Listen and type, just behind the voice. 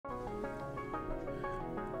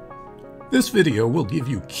This video will give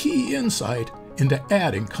you key insight into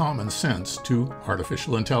adding common sense to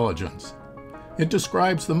artificial intelligence. It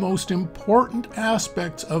describes the most important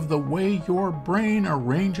aspects of the way your brain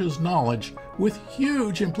arranges knowledge, with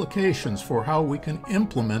huge implications for how we can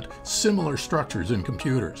implement similar structures in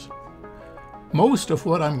computers. Most of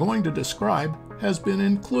what I'm going to describe has been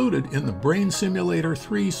included in the BrainSimIII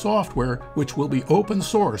 3 software, which will be open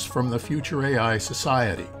source from the Future AI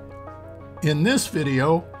Society. In this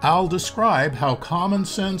video, I'll describe how common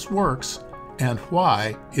sense works and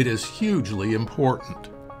why it is hugely important.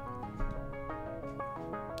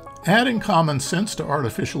 Adding common sense to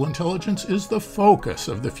artificial intelligence is the focus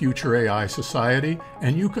of the Future AI Society,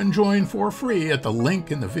 and you can join for free at the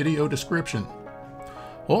link in the video description.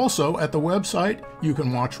 Also, at the website, you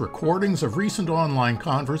can watch recordings of recent online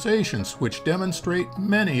conversations which demonstrate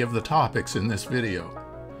many of the topics in this video.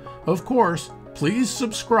 Of course, please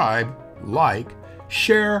subscribe, like,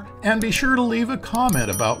 share, and be sure to leave a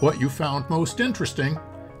comment about what you found most interesting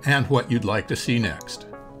and what you'd like to see next.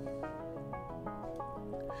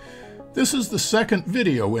 This is the second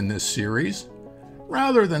video in this series.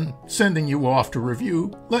 Rather than sending you off to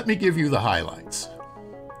review, let me give you the highlights.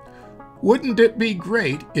 Wouldn't it be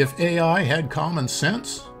great if AI had common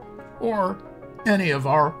sense? Or any of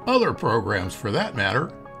our other programs for that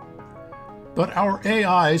matter. But our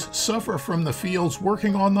AIs suffer from the fields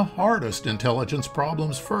working on the hardest intelligence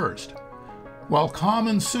problems first, while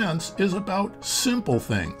common sense is about simple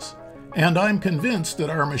things. And I'm convinced that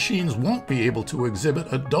our machines won't be able to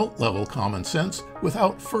exhibit adult-level common sense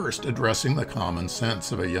without first addressing the common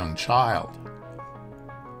sense of a young child.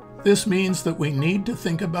 This means that we need to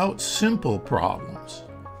think about simple problems.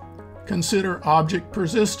 Consider object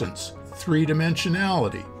persistence,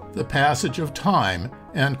 three-dimensionality, the passage of time,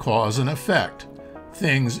 and cause and effect,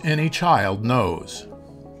 things any child knows.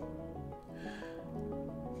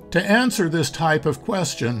 To answer this type of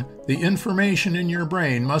question, the information in your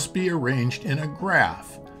brain must be arranged in a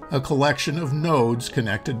graph, a collection of nodes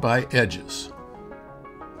connected by edges.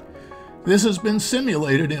 This has been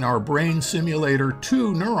simulated in our BrainSimIII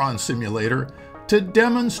 2 neuron simulator to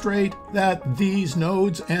demonstrate that these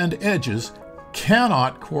nodes and edges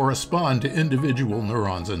cannot correspond to individual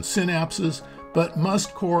neurons and synapses, but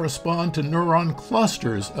must correspond to neuron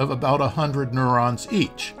clusters of about 100 neurons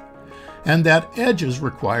each, and that edges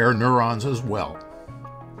require neurons as well.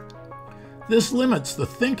 This limits the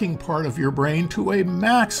thinking part of your brain to a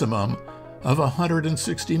maximum of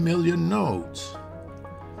 160 million nodes.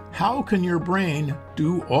 How can your brain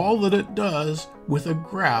do all that it does with a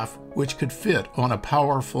graph which could fit on a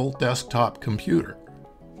powerful desktop computer?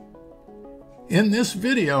 In this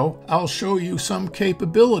video, I'll show you some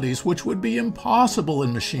capabilities which would be impossible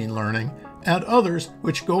in machine learning, and others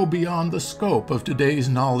which go beyond the scope of today's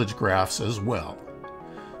knowledge graphs as well.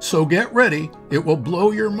 So get ready, it will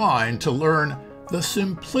blow your mind to learn the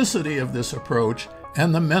simplicity of this approach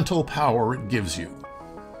and the mental power it gives you.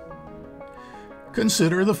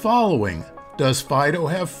 Consider the following. Does Fido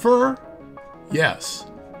have fur? Yes.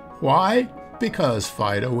 Why? Because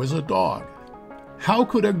Fido is a dog. How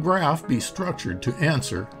could a graph be structured to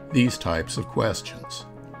answer these types of questions?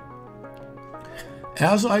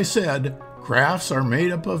 As I said, graphs are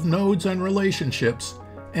made up of nodes and relationships,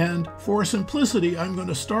 and for simplicity, I'm going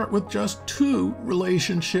to start with just two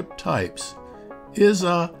relationship types,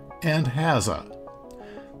 is-a and has-a.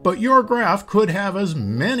 But your graph could have as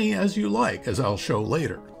many as you like, as I'll show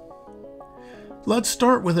later. Let's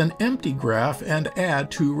start with an empty graph and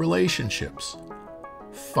add two relationships.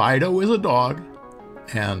 Fido is a dog,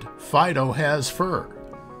 and Fido has fur.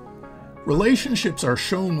 Relationships are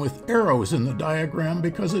shown with arrows in the diagram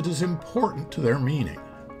because it is important to their meaning.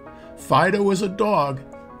 Fido is a dog,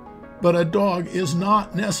 but a dog is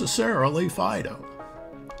not necessarily Fido.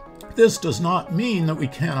 This does not mean that we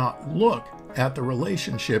cannot look at the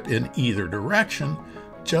relationship in either direction,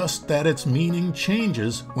 just that its meaning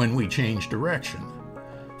changes when we change direction.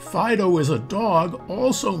 Fido is a dog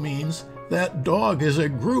also means that dog is a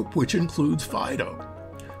group which includes Fido,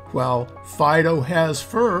 while Fido has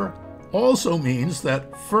fur also means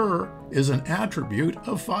that fur is an attribute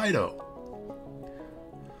of Fido.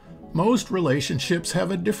 Most relationships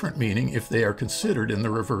have a different meaning if they are considered in the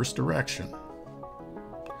reverse direction.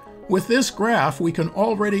 With this graph, we can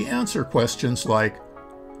already answer questions like,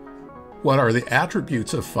 what are the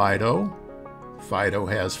attributes of Fido? Fido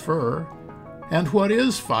has fur. And what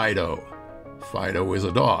is Fido? Fido is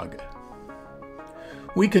a dog.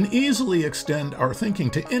 We can easily extend our thinking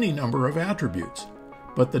to any number of attributes,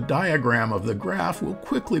 but the diagram of the graph will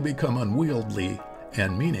quickly become unwieldy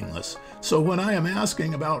and meaningless. So when I am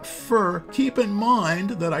asking about fur, keep in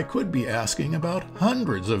mind that I could be asking about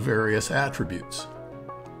hundreds of various attributes.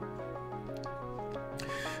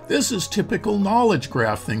 This is typical knowledge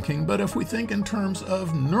graph thinking, but if we think in terms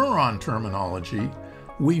of neuron terminology,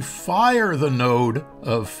 we fire the node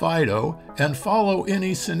of Fido and follow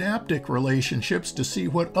any synaptic relationships to see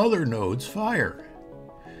what other nodes fire.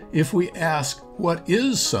 If we ask what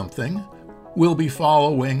is something, we'll be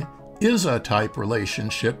following is-a-type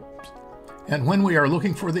relationships, and when we are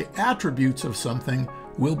looking for the attributes of something,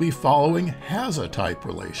 we'll be following has-a-type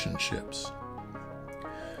relationships.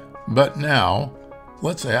 But now,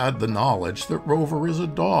 let's add the knowledge that Rover is a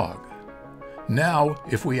dog. Now,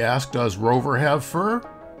 if we ask, does Rover have fur?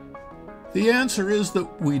 The answer is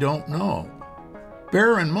that we don't know.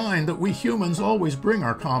 Bear in mind that we humans always bring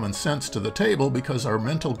our common sense to the table because our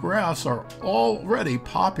mental graphs are already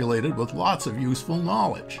populated with lots of useful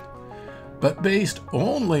knowledge. But based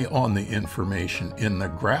only on the information in the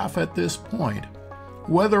graph at this point,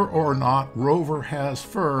 whether or not Rover has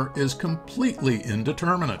fur is completely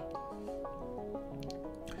indeterminate.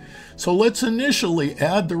 So let's initially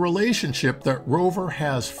add the relationship that Rover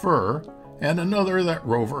has fur and another that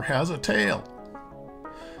Rover has a tail.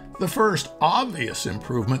 The first obvious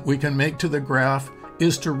improvement we can make to the graph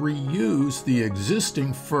is to reuse the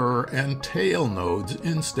existing fur and tail nodes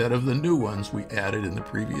instead of the new ones we added in the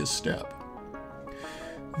previous step.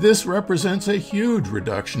 This represents a huge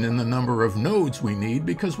reduction in the number of nodes we need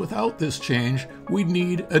because without this change, we'd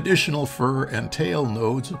need additional fur and tail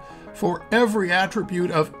nodes for every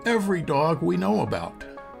attribute of every dog we know about.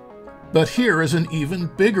 But here is an even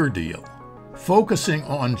bigger deal. Focusing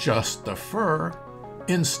on just the fur,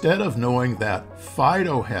 instead of knowing that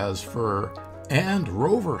Fido has fur and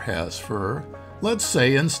Rover has fur, let's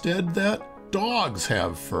say instead that dogs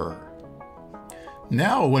have fur.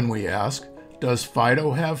 Now when we ask, does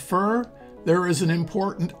Fido have fur? There is an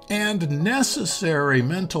important and necessary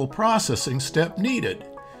mental processing step needed.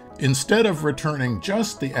 Instead of returning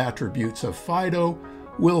just the attributes of Fido,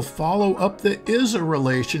 we'll follow up the is-a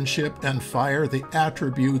relationship and fire the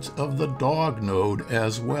attributes of the dog node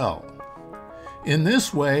as well. In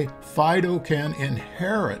this way, Fido can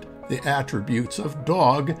inherit the attributes of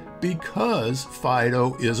dog because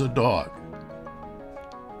Fido is a dog.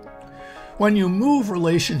 When you move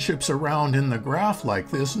relationships around in the graph like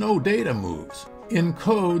this, no data moves. In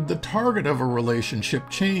code, the target of a relationship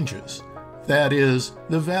changes. That is,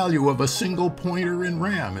 the value of a single pointer in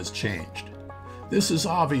RAM is changed. This is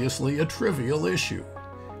obviously a trivial issue.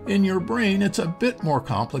 In your brain, it's a bit more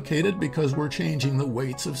complicated because we're changing the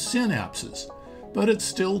weights of synapses, but it's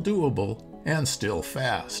still doable and still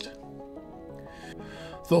fast.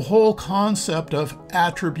 The whole concept of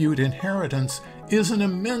attribute inheritance is an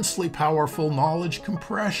immensely powerful knowledge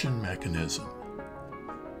compression mechanism.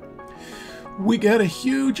 We get a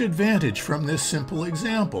huge advantage from this simple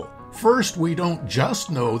example. First, we don't just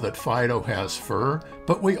know that Fido has fur,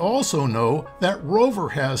 but we also know that Rover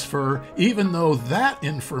has fur, even though that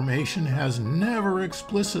information has never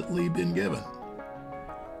explicitly been given.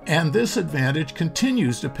 And this advantage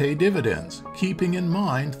continues to pay dividends, keeping in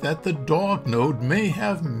mind that the dog node may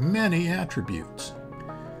have many attributes.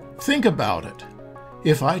 Think about it.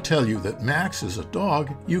 If I tell you that Max is a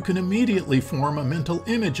dog, you can immediately form a mental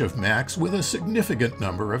image of Max with a significant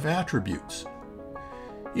number of attributes.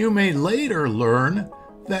 You may later learn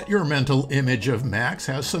that your mental image of Max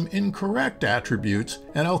has some incorrect attributes,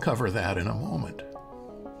 and I'll cover that in a moment.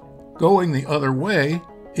 Going the other way,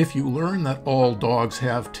 if you learn that all dogs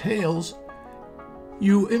have tails,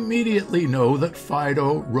 you immediately know that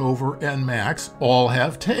Fido, Rover, and Max all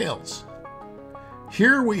have tails.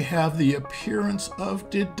 Here we have the appearance of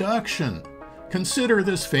deduction. Consider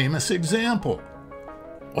this famous example.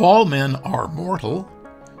 All men are mortal.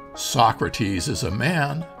 Socrates is a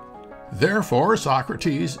man. Therefore,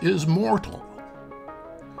 Socrates is mortal.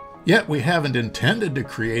 Yet we haven't intended to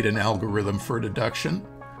create an algorithm for deduction.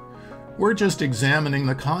 We're just examining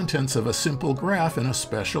the contents of a simple graph in a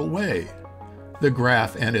special way. The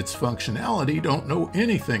graph and its functionality don't know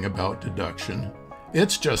anything about deduction.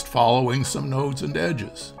 It's just following some nodes and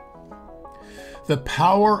edges. The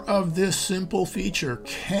power of this simple feature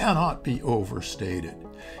cannot be overstated.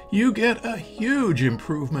 You get a huge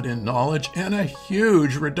improvement in knowledge and a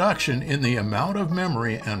huge reduction in the amount of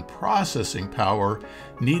memory and processing power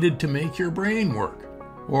needed to make your brain work,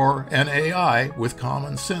 or an AI with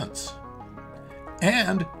common sense.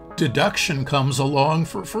 And deduction comes along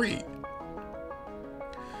for free.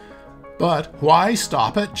 But why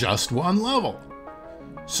stop at just one level?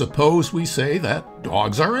 Suppose we say that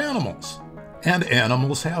dogs are animals, and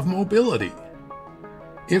animals have mobility.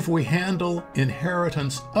 If we handle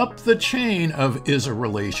inheritance up the chain of ISA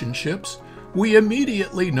relationships, we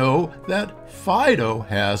immediately know that Fido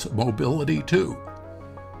has mobility too.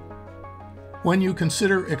 When you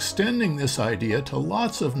consider extending this idea to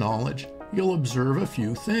lots of knowledge, you'll observe a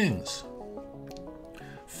few things.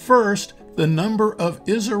 First, the number of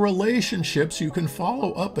ISA relationships you can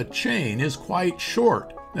follow up a chain is quite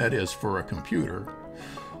short, that is, for a computer.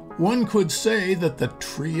 One could say that the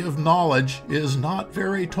tree of knowledge is not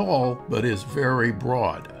very tall, but is very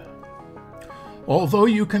broad. Although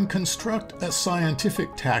you can construct a scientific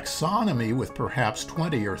taxonomy with perhaps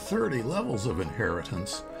 20 or 30 levels of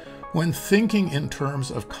inheritance, when thinking in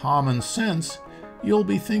terms of common sense, you'll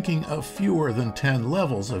be thinking of fewer than 10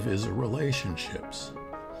 levels of ISA relationships.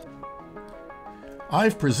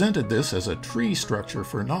 I've presented this as a tree structure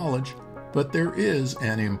for knowledge, but there is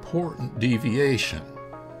an important deviation.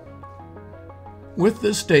 With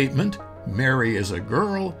the statement, Mary is a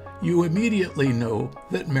girl, you immediately know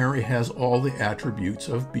that Mary has all the attributes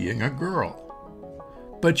of being a girl.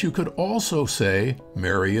 But you could also say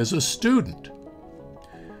Mary is a student.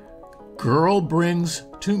 Girl brings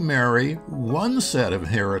to Mary one set of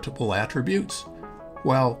heritable attributes,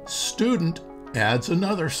 while student adds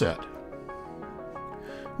another set.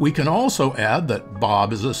 We can also add that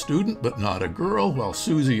Bob is a student but not a girl, while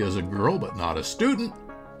Susie is a girl but not a student.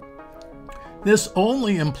 This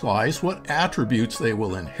only implies what attributes they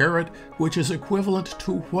will inherit, which is equivalent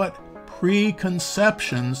to what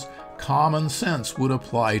preconceptions common sense would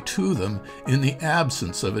apply to them in the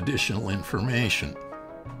absence of additional information.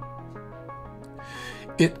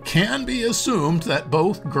 It can be assumed that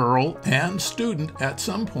both girl and student at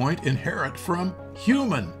some point inherit from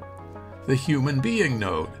human, the human being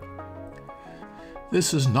node.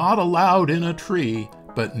 This is not allowed in a tree,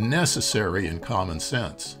 but necessary in common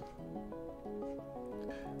sense.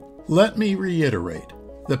 Let me reiterate,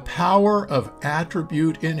 the power of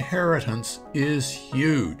attribute inheritance is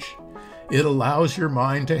huge. It allows your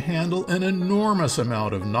mind to handle an enormous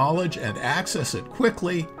amount of knowledge and access it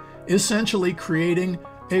quickly, essentially creating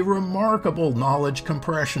a remarkable knowledge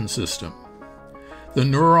compression system. The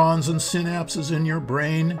neurons and synapses in your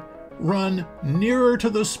brain run nearer to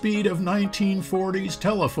the speed of 1940s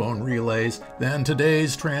telephone relays than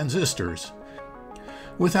today's transistors.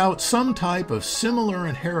 Without some type of similar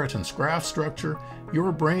inheritance graph structure,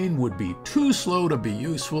 your brain would be too slow to be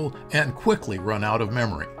useful and quickly run out of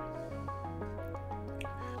memory.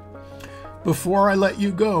 Before I let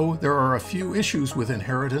you go, there are a few issues with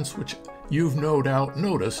inheritance which you've no doubt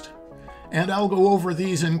noticed, and I'll go over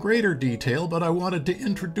these in greater detail, but I wanted to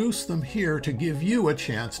introduce them here to give you a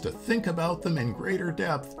chance to think about them in greater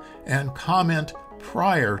depth and comment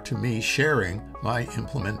prior to me sharing my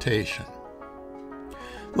implementation.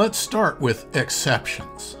 Let's start with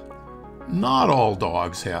exceptions. Not all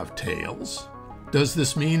dogs have tails. Does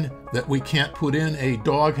this mean that we can't put in a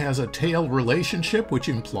dog has a tail relationship, which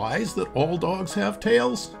implies that all dogs have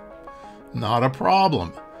tails? Not a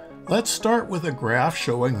problem. Let's start with a graph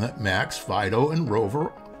showing that Max, Fido, and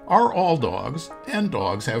Rover are all dogs, and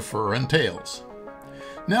dogs have fur and tails.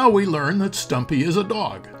 Now we learn that Stumpy is a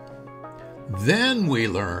dog. Then we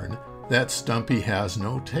learn that Stumpy has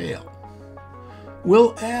no tail.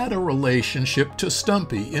 We'll add a relationship to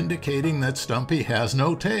Stumpy, indicating that Stumpy has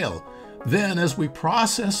no tail. Then, as we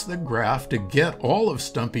process the graph to get all of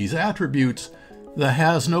Stumpy's attributes, the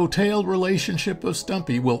has no tail relationship of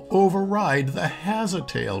Stumpy will override the has a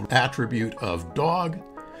tail attribute of dog,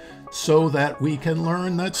 so that we can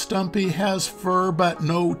learn that Stumpy has fur but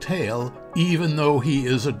no tail, even though he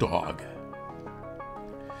is a dog.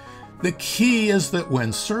 The key is that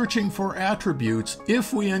when searching for attributes,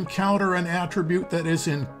 if we encounter an attribute that is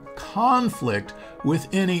in conflict with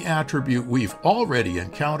any attribute we've already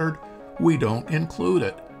encountered, we don't include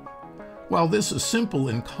it. While this is simple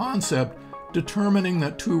in concept, determining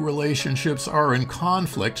that two relationships are in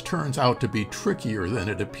conflict turns out to be trickier than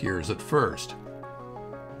it appears at first.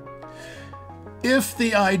 If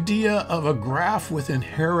the idea of a graph with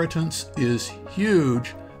inheritance is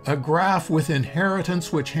huge, a graph with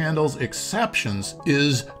inheritance which handles exceptions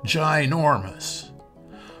is ginormous.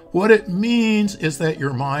 What it means is that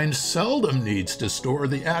your mind seldom needs to store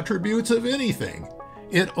the attributes of anything.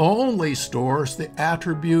 It only stores the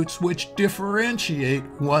attributes which differentiate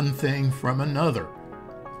one thing from another.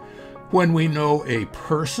 When we know a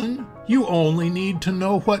person, you only need to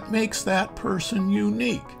know what makes that person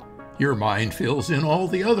unique. Your mind fills in all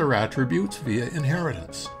the other attributes via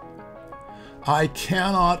inheritance. I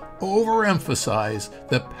cannot overemphasize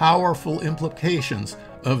the powerful implications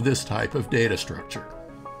of this type of data structure.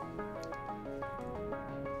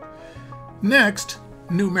 Next,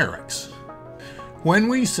 numerics. When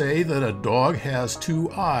we say that a dog has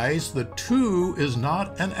 2 eyes, the 2 is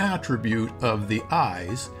not an attribute of the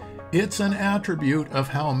eyes, it's an attribute of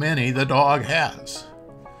how many the dog has.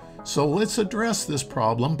 So let's address this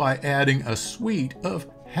problem by adding a suite of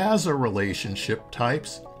has-a relationship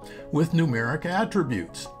types with numeric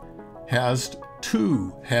attributes. Has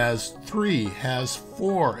 2, has 3, has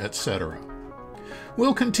 4, etc.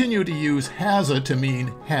 We'll continue to use has-a to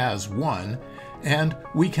mean has 1, and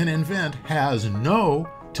we can invent has no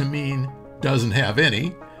to mean doesn't have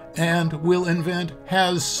any, and we'll invent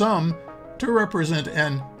has some to represent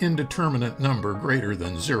an indeterminate number greater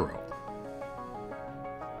than 0.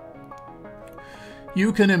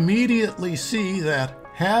 You can immediately see that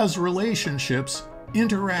has relationships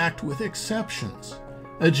interact with exceptions.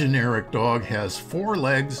 A generic dog has 4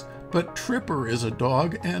 legs, but Tripper is a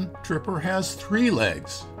dog and Tripper has 3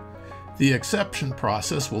 legs. The exception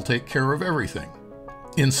process will take care of everything.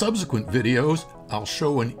 In subsequent videos, I'll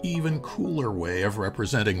show an even cooler way of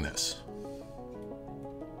representing this.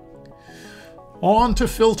 On to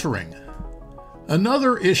filtering.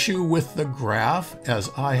 Another issue with the graph,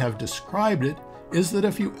 as I have described it, is that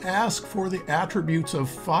if you ask for the attributes of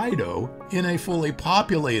Fido in a fully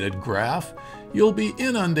populated graph, you'll be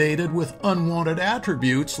inundated with unwanted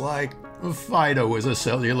attributes like Fido is a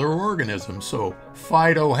cellular organism, so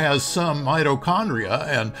Fido has some mitochondria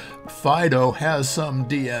and Fido has some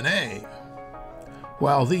DNA.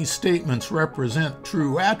 While these statements represent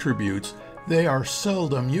true attributes, they are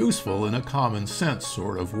seldom useful in a common sense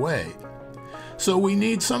sort of way. So we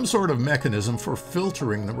need some sort of mechanism for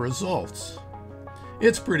filtering the results.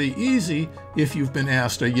 It's pretty easy if you've been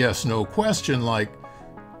asked a yes/no question like,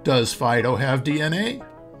 does Fido have DNA?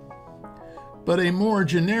 But a more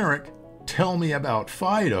generic, tell me about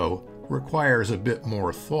Fido, requires a bit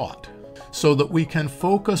more thought, so that we can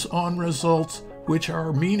focus on results which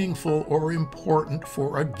are meaningful or important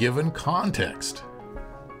for a given context.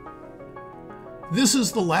 This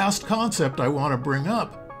is the last concept I want to bring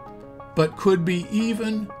up, but could be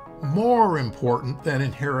even more important than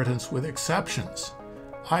inheritance with exceptions.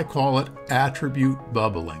 I call it attribute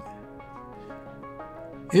bubbling.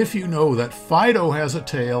 If you know that Fido has a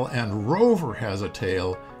tail and Rover has a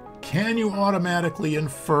tail, can you automatically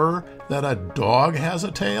infer that a dog has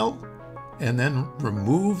a tail and then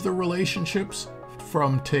remove the relationships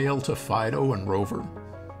from tail to Fido and Rover?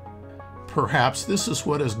 Perhaps this is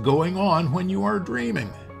what is going on when you are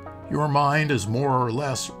dreaming. Your mind is more or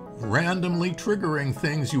less randomly triggering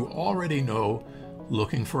things you already know,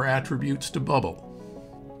 looking for attributes to bubble.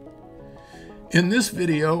 In this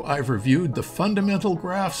video, I've reviewed the fundamental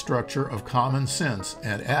graph structure of common sense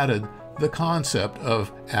and added the concept of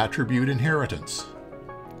attribute inheritance.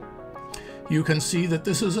 You can see that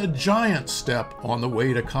this is a giant step on the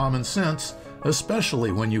way to common sense,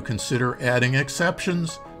 especially when you consider adding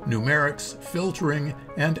exceptions, numerics, filtering,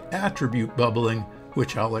 and attribute bubbling,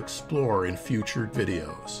 which I'll explore in future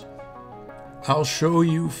videos. I'll show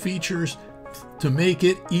you features to make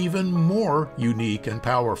it even more unique and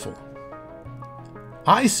powerful.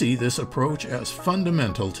 I see this approach as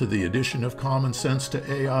fundamental to the addition of common sense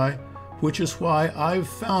to AI, which is why I've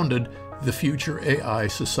founded the Future AI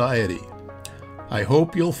Society. I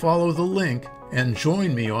hope you'll follow the link and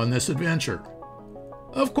join me on this adventure.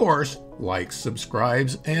 Of course, likes,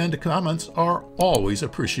 subscribes, and comments are always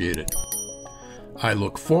appreciated. I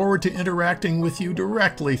look forward to interacting with you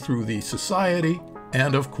directly through the Society,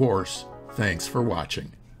 and of course, thanks for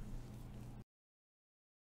watching.